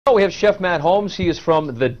We have Chef Matt Holmes. He is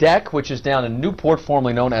from The Deck, which is down in Newport,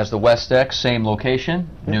 formerly known as the West Deck. Same location,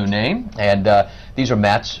 new name. And these are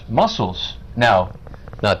Matt's mussels. Now,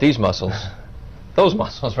 not these mussels. Those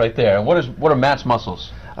mussels right there. And what are Matt's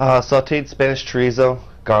mussels? Sauteed Spanish chorizo,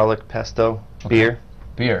 garlic, pesto, beer.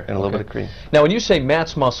 Beer. And a little bit of cream. Now, when you say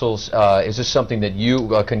Matt's mussels, is this something that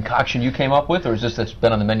a concoction you came up with, or is this that's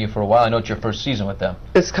been on the menu for a while? I know it's your first season with them.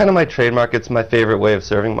 It's kind of my trademark. It's my favorite way of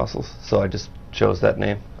serving mussels, so I just chose that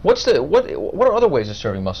name. What are other ways of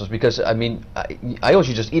serving mussels? Because I mean, I always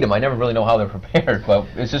just eat them. I never really know how they're prepared. But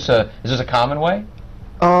is this a common way?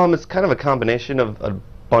 It's kind of a combination of a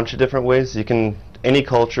bunch of different ways. You can any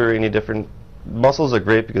culture, any different. Mussels are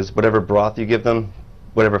great because whatever broth you give them,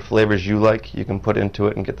 whatever flavors you like, you can put into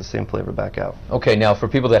it and get the same flavor back out. Okay, now for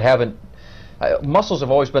people that haven't, mussels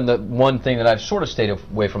have always been the one thing that I've sort of stayed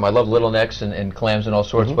away from. I love little necks and clams and all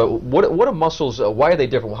sorts, but what are mussels, why are they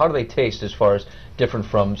different? How do they taste as far as different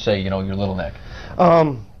from, say, your little neck?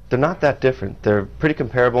 They're not that different. They're pretty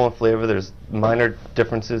comparable in flavor. There's minor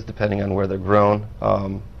differences depending on where they're grown.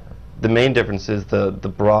 The main difference is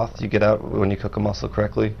the broth you get out when you cook a mussel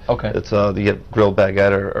correctly. Okay. It's you get grilled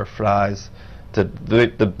baguette or fries.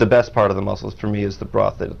 The best part of the mussels for me is the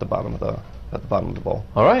broth at the bottom of the bowl.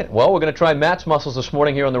 All right. Well, we're going to try Matt's mussels this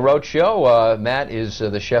morning here on the Road Show. Matt is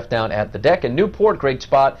the chef down at The Deck in Newport. Great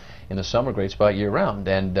spot in the summer, great spot year-round.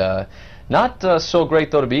 And not so great,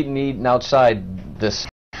 though, to be eating outside this.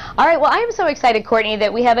 All right. Well, I am so excited, Courtney,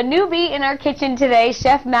 that we have a newbie in our kitchen today,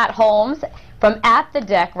 Chef Matt Holmes from At The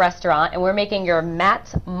Deck restaurant, and we're making your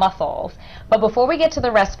Matt's mussels. But before we get to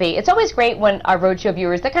the recipe, it's always great when our Roadshow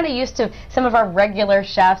viewers, they're kind of used to some of our regular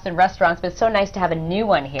chefs and restaurants, but it's so nice to have a new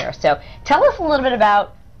one here. So tell us a little bit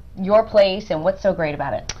about your place and what's so great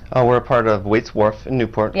about it. We're a part of Waits Wharf in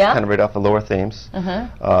Newport, kind of right off of Lower Thames.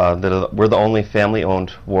 We're the only family-owned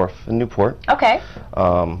wharf in Newport. Okay.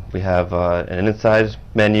 We have an inside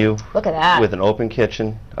menu. Look at that. With an open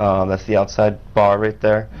kitchen. That's the outside bar right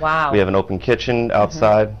there. Wow. We have an open kitchen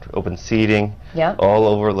outside, open seating, all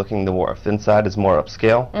overlooking the wharf. Inside is more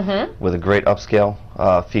upscale, with a great upscale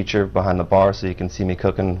feature behind the bar, so you can see me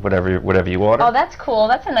cooking whatever you order. Oh, that's cool.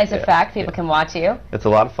 That's a nice effect. People can watch you. It's a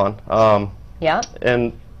lot of fun.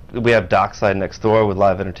 And we have dockside next door with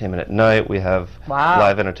live entertainment at night. We have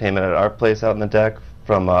live entertainment at our place out on the deck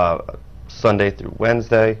from Sunday through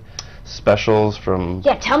Wednesday. Specials from...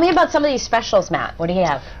 Yeah, tell me about some of these specials, Matt. What do you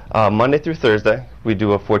have? Monday through Thursday, we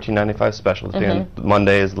do a $14.95 special.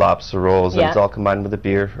 Monday is lobster rolls, and it's all combined with a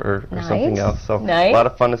beer or something else. So a lot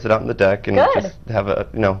of fun to sit out on the deck and just have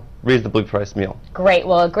a reasonably priced meal. Great.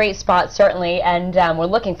 Well, a great spot, certainly, and we're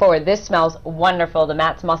looking forward. This smells wonderful, the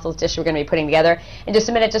Matt's Mussels dish we're going to be putting together. In just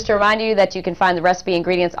a minute, just to remind you that you can find the recipe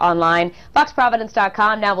ingredients online,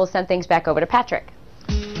 foxprovidence.com. Now we'll send things back over to Patrick.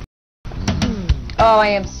 Oh, I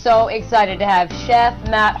am so excited to have Chef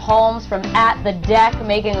Matt Holmes from At The Deck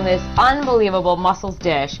making this unbelievable mussels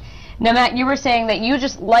dish. Now, Matt, you were saying that you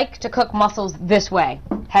just like to cook mussels this way,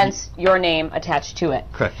 hence your name attached to it.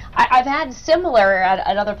 Correct. I've had similar at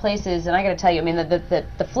other places, and I got to tell you, I mean,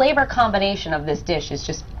 the flavor combination of this dish is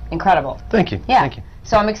just incredible. Thank you. Yeah. Thank you.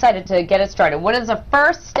 So I'm excited to get it started. What is the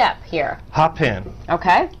first step here? Hot pan.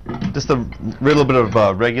 Okay. Just a little bit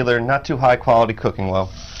of regular, not too high quality cooking oil.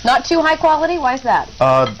 Not too high quality? Why is that?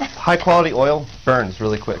 High quality oil burns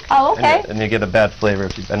really quick. Oh, okay. And you get a bad flavor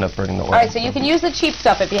if you end up burning the oil. All right, so you can use the cheap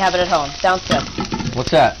stuff if you have it at home. Sounds good. What's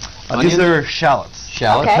that? These are shallots.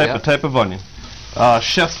 Shallots? Okay. Type of onion.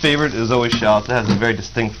 Chef's favorite is always shallots. It has a very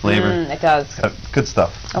distinct flavor. It does. Good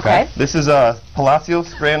stuff. Okay. This is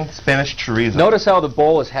Palacios brand Spanish chorizo. Notice how the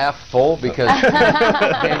bowl is half full because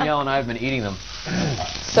Danielle and I have been eating them.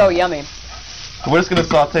 So yummy. We're just going to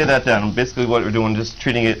saute that down. Basically what we're doing, just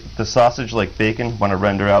treating the sausage like bacon. Want to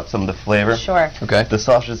render out some of the flavor. Sure. Okay. The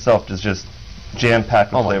sausage itself is just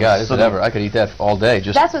jam-packed with flavor. Oh my God, is it ever? I could eat that all day.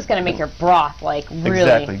 That's what's going to make your broth like really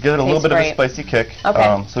Exactly. Give it a little bit of a spicy kick.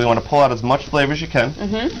 Okay. So we want to pull out as much flavor as you can.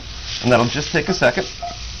 And that'll just take a second.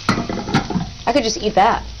 I could just eat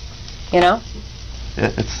that, you know?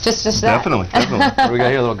 It's just that. Definitely. What do we got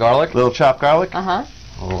here? A little garlic? Little chopped garlic. Uh-huh.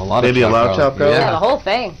 Oh, a lot Maybe of a lot of chopped garlic. Yeah, the whole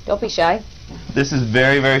thing. Don't be shy. This is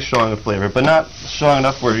very, very strong of flavor, but not strong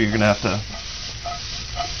enough where you're going to have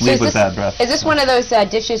to leave with bad breath. Is this one of those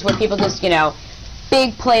dishes where people just,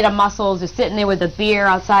 big plate of mussels, just sitting there with a beer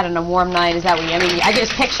outside on a warm night? Is that what you, I mean, I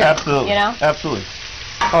just picture Absolutely. You know? Absolutely.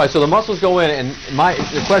 All right, so the mussels go in, and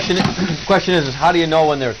the question is how do you know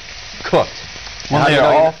when they're cooked? When they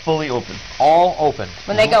are all fully open. All open.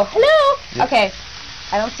 When they go, hello? Yep. Okay.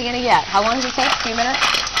 I don't see any yet. How long does it take? A few minutes?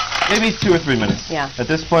 Maybe 2 or 3 minutes. Yeah. At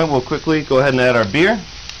this point, we'll quickly go ahead and add our beer.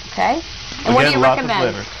 Okay. And what do you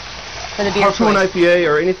recommend? For the beer Harpoon choice. IPA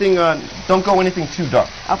or anything, don't go anything too dark.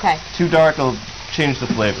 Okay. Too dark will change the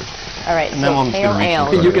flavor. All right, And so then pale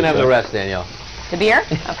ale. You can have the rest, Danielle. The beer?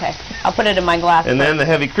 Okay. I'll put it in my glass. And then the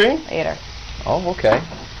heavy cream. Later. Oh, okay.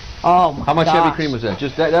 Oh my How much gosh. heavy cream was that?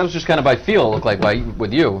 Just that was just kind of by feel. It looked like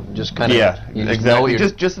with you, just kind of. Yeah, you just know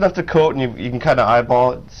exactly. Just enough to coat, and you can kind of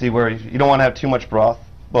eyeball it, see where you don't want to have too much broth.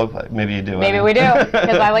 Well, maybe you do. Maybe we do,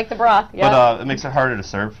 because I like the broth. Yep. But it makes it harder to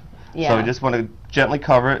serve. Yeah. So you just want to gently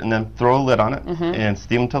cover it and then throw a lid on it and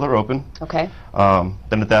steam until they're open. Okay.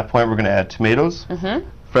 Then at that point we're going to add tomatoes,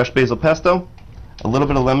 fresh basil pesto, a little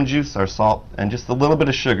bit of lemon juice, our salt, and just a little bit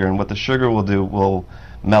of sugar. And what the sugar will do will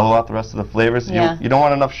mellow out the rest of the flavors. Yeah. You don't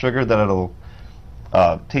want enough sugar that it'll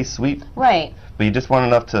taste sweet. Right. But you just want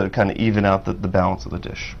enough to kind of even out the balance of the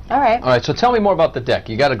dish. All right. All right, so tell me more about the deck.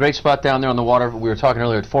 You got a great spot down there on the water. We were talking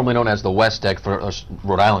earlier, it's formerly known as the West Deck for us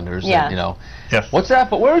Rhode Islanders. Yeah. And, you know. Yes. What's that?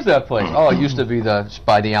 But where is that place? Oh, it used to be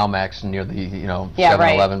by the Almax near the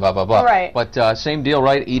 7-Eleven, blah blah blah. Right. But same deal,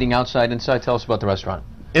 right? Eating outside, inside. Tell us about the restaurant.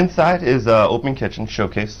 Inside is open kitchen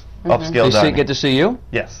showcase, upscale They dining. get to see you?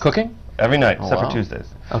 Yes. Cooking? Every night, Oh, except wow. for Tuesdays.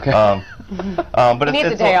 Okay. But Need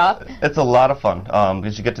the day off. It's a lot of fun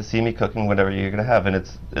because you get to see me cooking whatever you're gonna have, and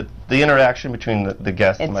the interaction between the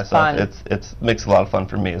guests and It's myself. fun. It makes a lot of fun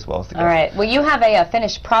for me as well as the guests. All right. Well, you have a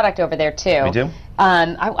finished product over there too. We do.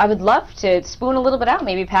 I would love to spoon a little bit out.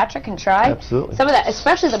 Maybe Patrick can try. Absolutely. Some of that,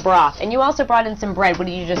 especially the broth. And you also brought in some bread. What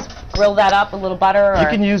do you just grill that up, a little butter? Or? You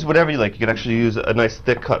can use whatever you like. You can actually use a nice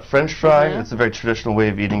thick cut French fry. It's a very traditional way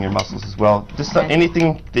of eating your mussels as well. Just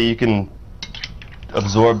anything that you can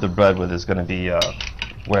absorb the bread with is going to be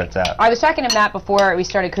where it's at. I was talking to Matt before we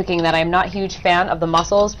started cooking that I'm not a huge fan of the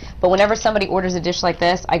mussels, but whenever somebody orders a dish like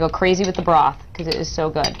this, I go crazy with the broth because it is so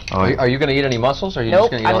good. Are you going to eat any mussels? Or are you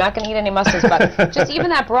Nope, just gonna eat I'm not going to eat any mussels, but just even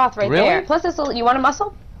that broth right Really? there. Plus, you want a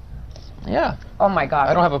mussel? Yeah. Oh my God.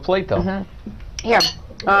 I don't have a plate though. Here,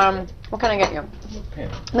 what can I get you?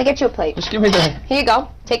 Let me get you a plate. Just give me the. Here you go.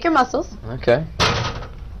 Take your mussels. Okay.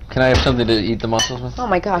 Can I have something to eat the mussels with? Oh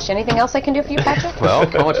my gosh, anything else I can do for you, Patrick? Well,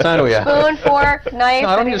 how much time do we have? Spoon, fork, knife, No,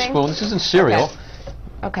 I don't need a anything? spoon. This isn't cereal.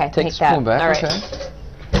 Okay, Take the spoon back. All right.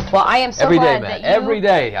 Okay. Well, I am so Every day, glad man. that you... Every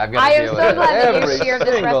day I've got to I am deal so with it. glad that Every you shared this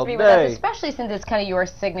single recipe with day. us, especially since it's kind of your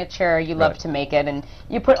signature. You love to make it, and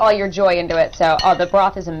you put all your joy into it. So, the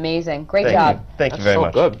broth is amazing. Great job. Thank you very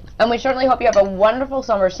much. Good. And we certainly hope you have a wonderful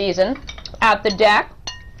summer season at the deck.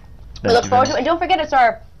 We look forward to it. And don't forget, it's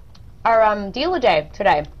our deal a day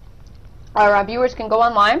today. Our viewers can go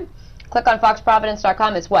online, click on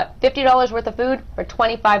foxprovidence.com. It's what, $50 worth of food for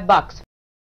 $25.